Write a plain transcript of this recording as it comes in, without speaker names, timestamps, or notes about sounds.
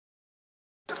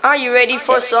Are you ready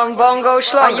for some bongo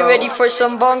schlongo? Are you ready for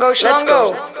some bongo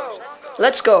schlongo?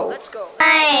 Let's go. Let's go.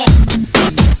 Hey.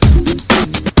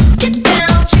 Get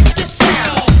down, check the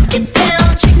sound. Get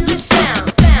down, check the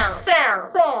sound. Down,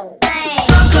 down, down. Hey.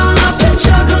 Buckle up and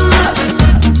juggle up.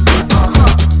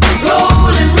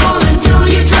 Roll and roll until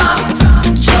you drop.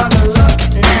 Juggle up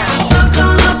now.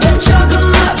 Buckle up and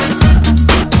juggle up.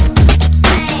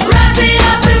 Wrap it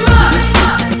up and rock.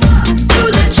 Do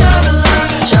the juggle up.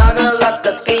 Juggle up,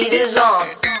 the beat is on.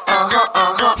 Buckle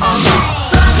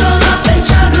up and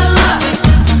juggle up.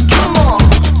 Come on.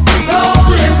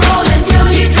 Roll and roll until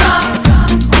you drop.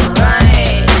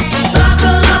 Alright.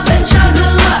 Buckle up and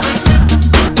juggle up.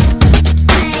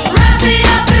 Wrap it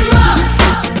up and rock.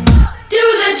 Do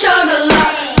the juggle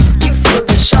up. You feel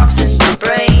the shocks in the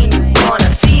brain. You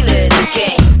wanna feel it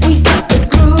again. We got the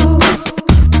groove.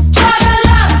 Juggle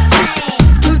up.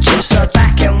 Blue chips are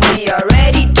back and we are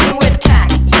ready to attack.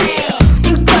 Yeah.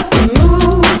 You got the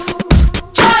move.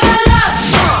 Juggle up.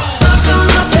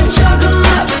 Buckle up and juggle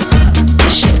up.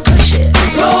 Push it, push it.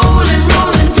 Roll and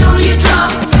roll until you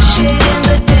drop. Push it in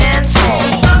the dance hall.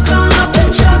 Buckle up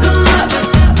and juggle up.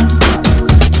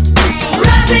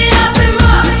 Wrap it up and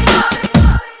rock.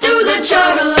 Do the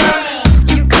juggle up.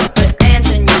 You got the dance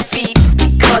in your feet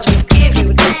because we give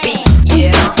you the beat.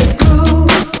 Yeah. The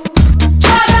groove.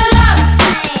 Juggle up.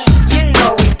 You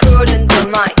know we put in the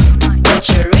mic. What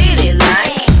you really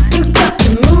like. You got to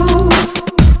move.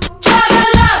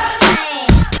 Juggle up.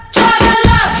 Juggle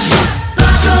up.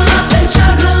 Buckle up and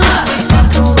juggle up.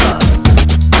 Buckle up.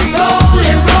 Roll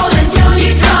and roll until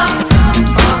you drop.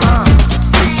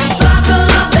 Buckle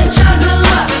up and juggle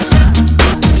up.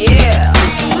 Yeah.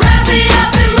 Wrap it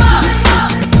up and rock.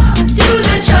 Do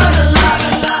the juggle up.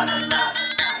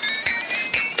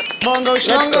 Bongo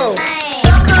schlongo.